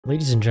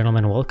Ladies and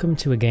gentlemen, welcome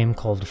to a game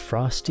called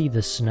Frosty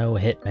the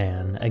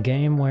Snowhitman, a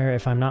game where,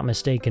 if I'm not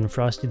mistaken,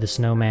 Frosty the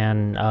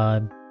Snowman,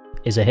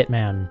 is a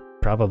hitman.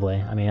 Probably.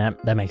 I mean,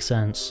 that makes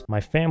sense.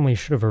 My family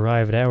should have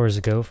arrived hours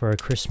ago for our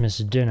Christmas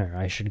dinner.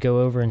 I should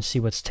go over and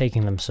see what's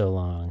taking them so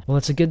long. Well,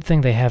 it's a good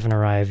thing they haven't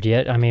arrived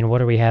yet. I mean,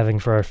 what are we having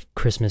for our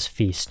Christmas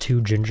feast?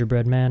 2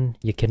 gingerbread men?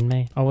 You kidding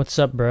me? Oh, what's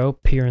up, bro?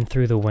 Peering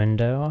through the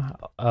window.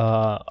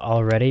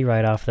 Already,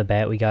 right off the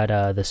bat, we got,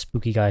 the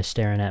spooky guy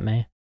staring at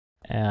me.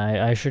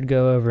 I should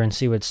go over and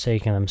see what's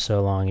taking them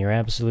so long. You're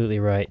absolutely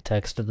right.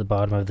 Text at the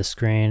bottom of the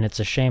screen. It's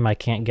a shame I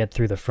can't get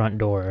through the front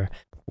door.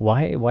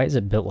 Why is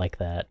it built like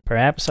that?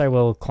 Perhaps I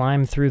will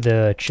climb through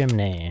the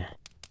chimney.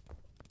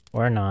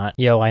 Or not.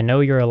 Yo, I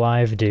know you're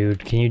alive,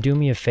 dude. Can you do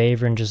me a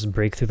favor and just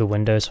break through the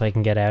window so I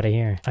can get out of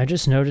here? I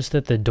just noticed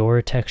that the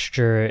door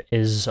texture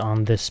is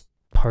on this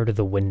part of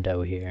the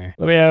window here.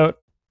 Let me out!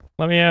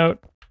 Let me out!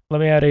 Let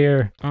me out of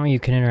here. Oh,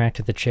 you can interact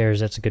with the chairs,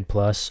 that's a good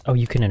plus. Oh,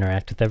 you can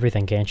interact with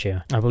everything, can't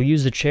you? I will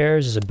use the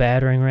chairs as a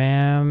battering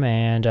ram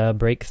and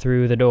break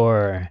through the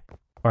door.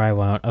 Or I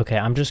won't. Okay,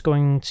 I'm just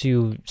going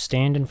to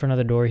stand in front of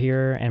the door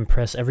here and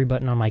press every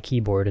button on my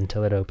keyboard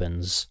until it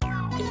opens.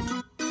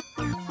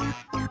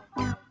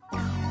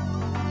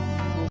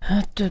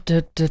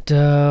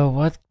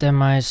 What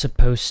am I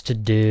supposed to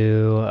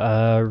do?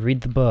 Read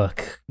the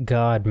book.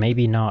 God,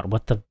 maybe not.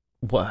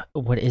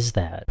 What is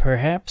that?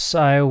 Perhaps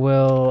I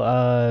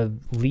will,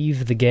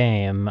 leave the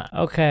game.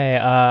 Okay,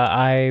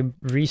 I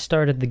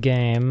restarted the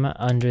game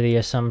under the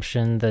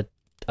assumption that,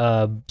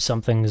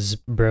 something's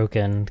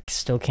broken.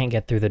 Still can't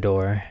get through the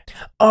door.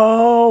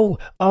 Oh!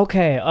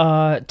 Okay,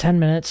 10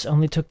 minutes.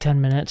 Only took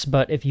 10 minutes,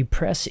 but if you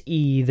press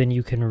E, then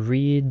you can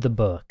read the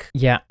book.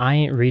 Yeah, I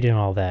ain't reading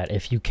all that.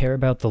 If you care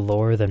about the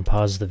lore, then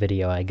pause the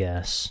video, I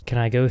guess. Can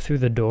I go through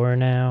the door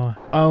now?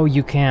 Oh,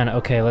 you can.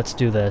 Okay, let's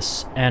do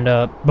this. And,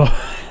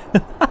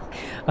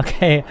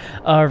 okay,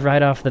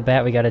 right off the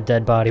bat, we got a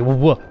dead body.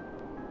 Whoa!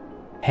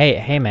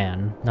 Hey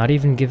man, not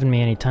even giving me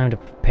any time to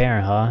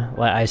prepare, huh?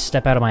 Like, I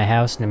step out of my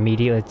house and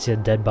immediately it's a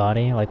dead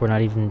body, like we're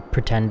not even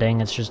pretending,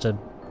 it's just a,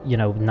 you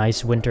know,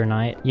 nice winter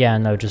night. Yeah,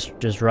 no,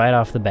 just right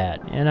off the bat.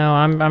 You know,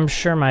 I'm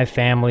sure my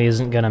family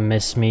isn't gonna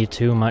miss me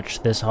too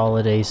much this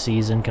holiday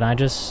season. Can I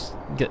just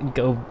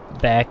go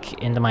back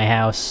into my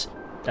house?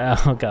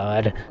 Oh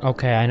god.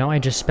 Okay, I know I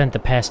just spent the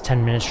past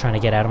 10 minutes trying to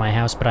get out of my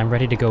house, but I'm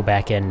ready to go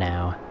back in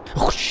now.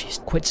 Oh jeez,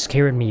 quit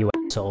scaring me, you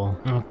asshole.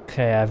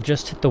 Okay, I've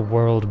just hit the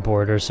world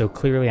border, so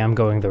clearly I'm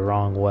going the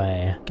wrong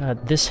way.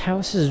 God, this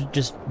house has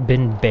just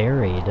been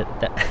buried.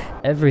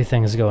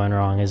 Everything's going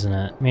wrong, isn't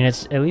it? I mean,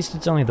 at least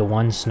it's only the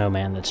one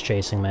snowman that's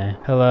chasing me.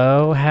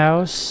 Hello,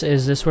 house?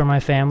 Is this where my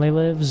family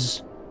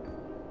lives?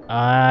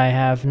 I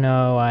have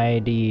no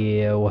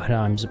idea what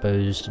I'm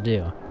supposed to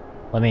do.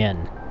 Let me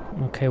in.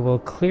 Okay, well,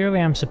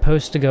 clearly I'm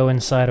supposed to go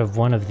inside of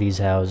one of these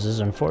houses.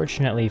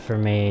 Unfortunately for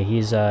me,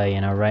 he's,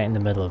 you know, right in the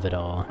middle of it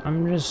all.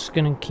 I'm just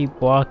gonna keep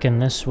walking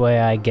this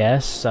way, I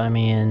guess. I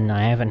mean,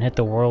 I haven't hit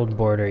the world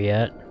border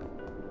yet.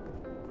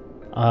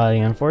 The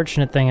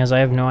unfortunate thing is I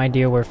have no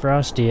idea where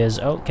Frosty is.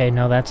 Okay,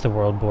 no, that's the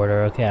world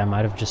border. Okay, I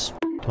might have just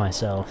f***ed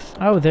myself.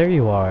 Oh, there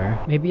you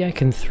are. Maybe I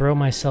can throw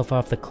myself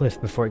off the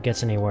cliff before it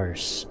gets any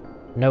worse.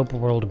 Nope,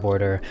 world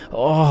border.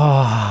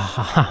 Oh,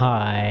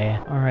 hi.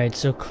 Alright,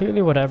 so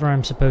clearly whatever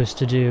I'm supposed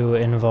to do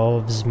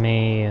involves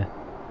me...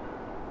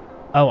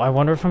 Oh, I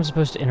wonder if I'm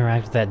supposed to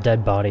interact with that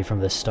dead body from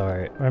the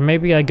start. Or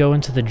maybe I go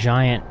into the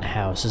giant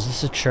house. Is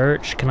this a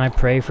church? Can I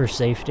pray for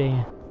safety?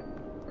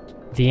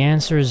 The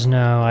answer is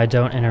no, I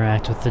don't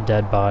interact with the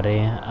dead body.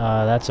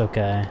 That's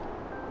okay.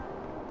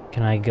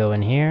 Can I go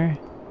in here?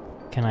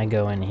 Can I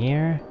go in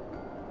here?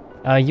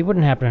 You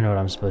wouldn't happen to know what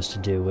I'm supposed to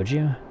do, would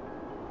you?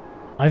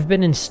 I've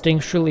been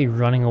instinctually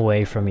running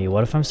away from you.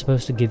 What if I'm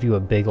supposed to give you a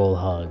big ol'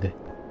 hug?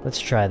 Let's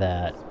try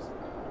that.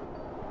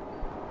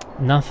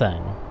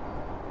 Nothing.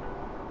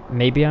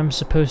 Maybe I'm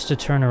supposed to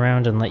turn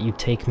around and let you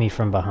take me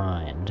from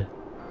behind.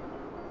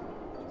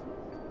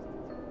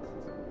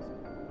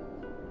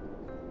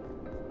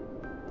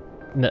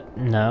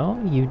 No?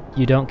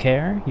 You don't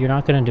care? You're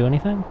not gonna do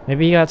anything?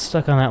 Maybe you got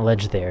stuck on that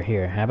ledge there.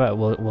 Here, how about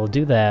we'll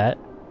do that.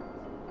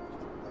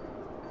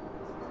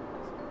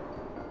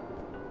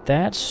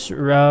 That's,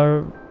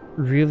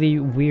 really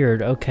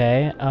weird.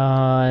 Okay,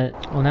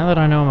 well, now that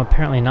I know I'm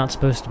apparently not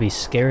supposed to be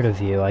scared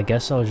of you, I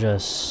guess I'll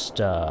just,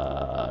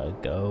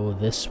 go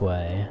this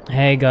way.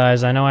 Hey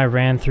guys, I know I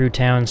ran through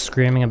town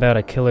screaming about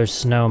a killer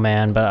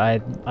snowman,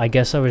 but I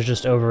guess I was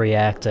just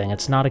overreacting.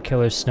 It's not a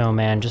killer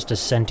snowman, just a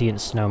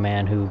sentient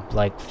snowman who,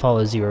 like,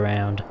 follows you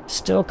around.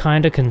 Still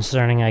kinda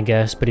concerning, I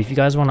guess, but if you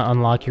guys want to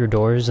unlock your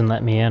doors and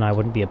let me in, I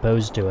wouldn't be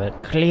opposed to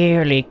it.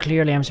 Clearly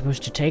I'm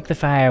supposed to take the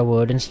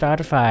firewood and start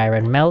a fire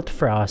and melt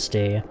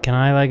Frosty. Can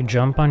I, like,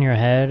 jump on your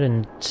head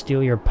and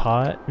steal your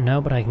pot?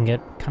 No, but I can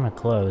get kind of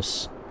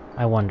close.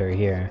 I wonder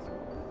here.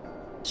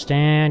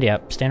 Stand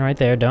right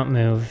there, don't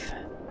move.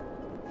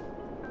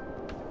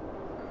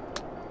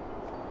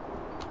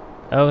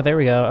 Oh, there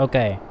we go,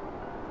 okay.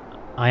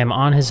 I am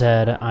on his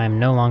head, I am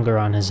no longer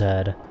on his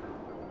head.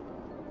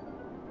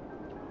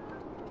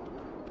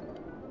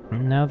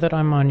 Now that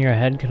I'm on your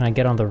head, can I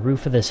get on the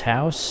roof of this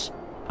house?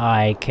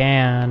 I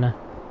can.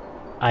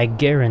 I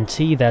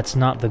guarantee that's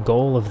not the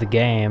goal of the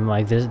game.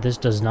 Like, this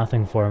does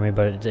nothing for me,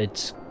 but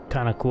it's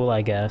kind of cool,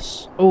 I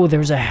guess. Oh,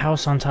 there's a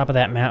house on top of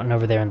that mountain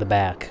over there in the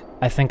back.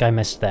 I think I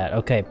missed that.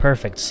 Okay,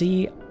 perfect.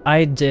 See,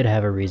 I did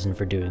have a reason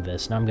for doing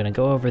this. Now I'm gonna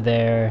go over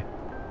there,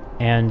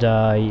 and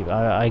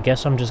I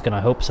guess I'm just gonna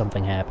hope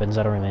something happens.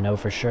 I don't really know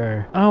for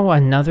sure. Oh,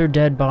 another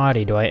dead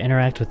body. Do I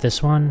interact with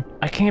this one?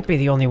 I can't be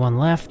the only one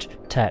left.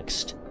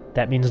 Text.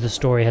 That means the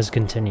story has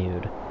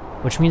continued.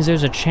 Which means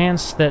there's a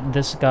chance that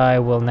this guy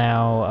will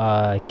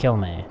now, kill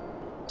me.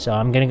 So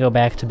I'm gonna go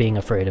back to being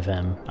afraid of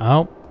him.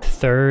 Oh,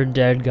 third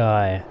dead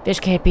guy. This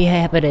can't be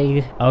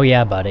happening. Oh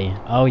yeah, buddy.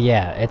 Oh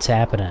yeah, it's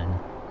happening.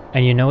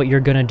 And you know what you're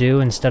gonna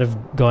do instead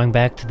of going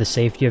back to the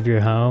safety of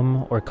your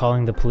home or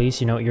calling the police?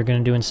 You know what you're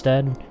gonna do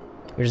instead?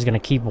 You're just gonna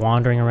keep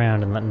wandering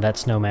around and letting that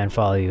snowman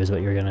follow you is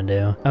what you're gonna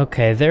do.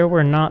 Okay, there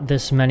were not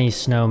this many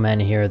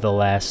snowmen here the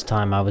last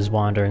time I was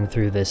wandering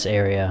through this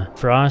area.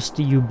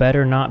 Frosty, you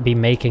better not be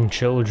making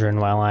children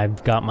while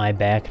I've got my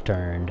back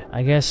turned.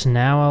 I guess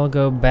now I'll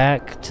go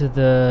back to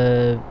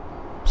the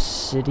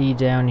city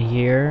down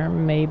here,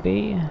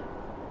 maybe?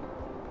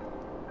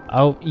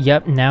 Oh,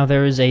 yep, now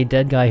there is a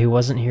dead guy who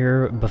wasn't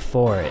here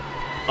before it.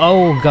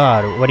 Oh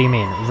god, what do you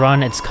mean?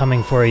 Run, it's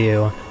coming for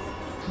you.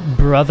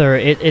 Brother,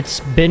 it's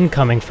been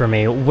coming for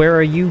me. Where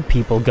are you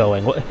people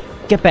going?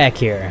 Get back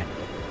here.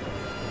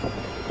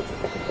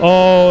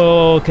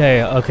 Oh,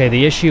 okay,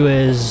 the issue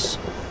is...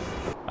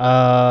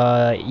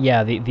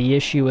 yeah, the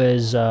issue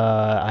is,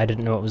 I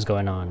didn't know what was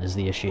going on, is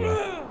the issue.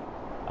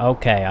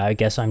 Okay, I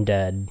guess I'm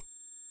dead.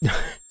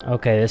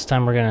 Okay, this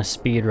time we're gonna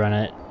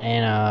speedrun it,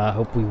 and,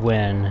 hope we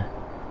win.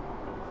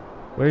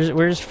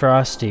 Where's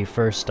Frosty,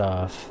 first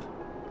off?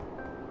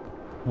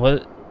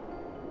 What?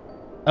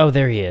 Oh,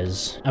 there he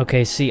is.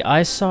 Okay, see,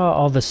 I saw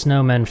all the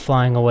snowmen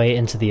flying away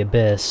into the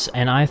abyss,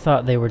 and I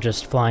thought they were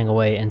just flying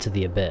away into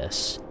the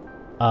abyss.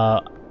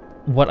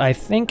 What I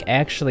think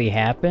actually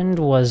happened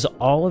was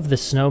all of the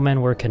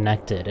snowmen were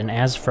connected, and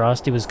as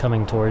Frosty was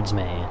coming towards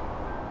me,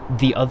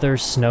 the other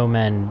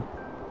snowmen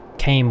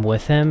came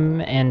with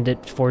him, and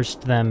it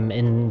forced them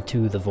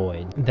into the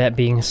void. That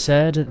being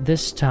said,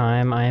 this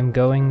time I am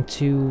going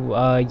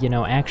to, you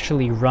know,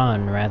 actually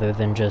run rather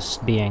than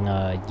just being,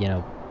 you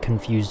know,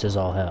 confused as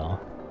all hell.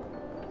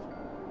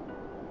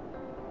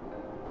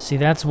 See,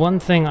 that's one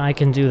thing I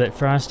can do that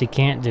Frosty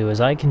can't do,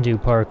 is I can do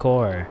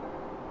parkour.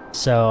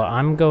 So,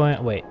 I'm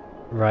going... Wait,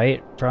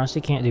 right?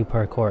 Frosty can't do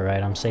parkour,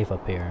 right? I'm safe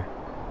up here.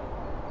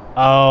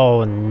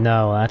 Oh,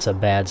 no, that's a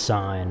bad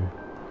sign.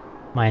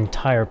 My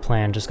entire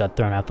plan just got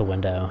thrown out the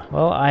window.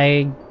 Well,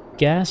 I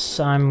guess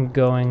I'm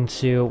going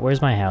to...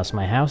 Where's my house?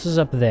 My house is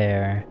up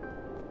there.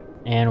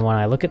 And when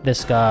I look at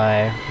this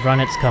guy, run,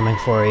 it's coming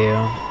for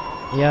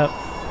you. Yep.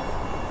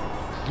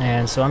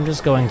 And so I'm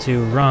just going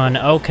to run.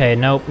 Okay,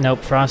 nope,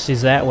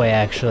 Frosty's that way,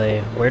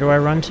 actually. Where do I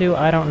run to?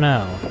 I don't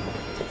know.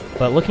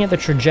 But looking at the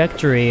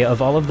trajectory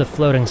of all of the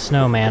floating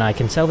snowman, I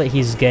can tell that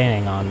he's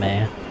gaining on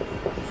me.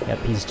 Yep,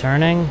 he's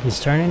turning,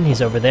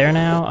 he's over there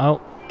now.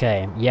 Oh,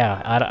 okay,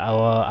 yeah,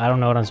 I don't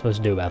know what I'm supposed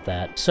to do about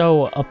that.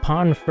 So,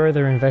 upon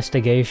further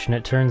investigation,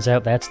 it turns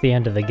out that's the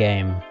end of the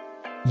game.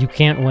 You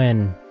can't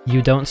win.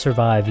 You don't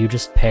survive, you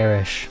just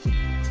perish.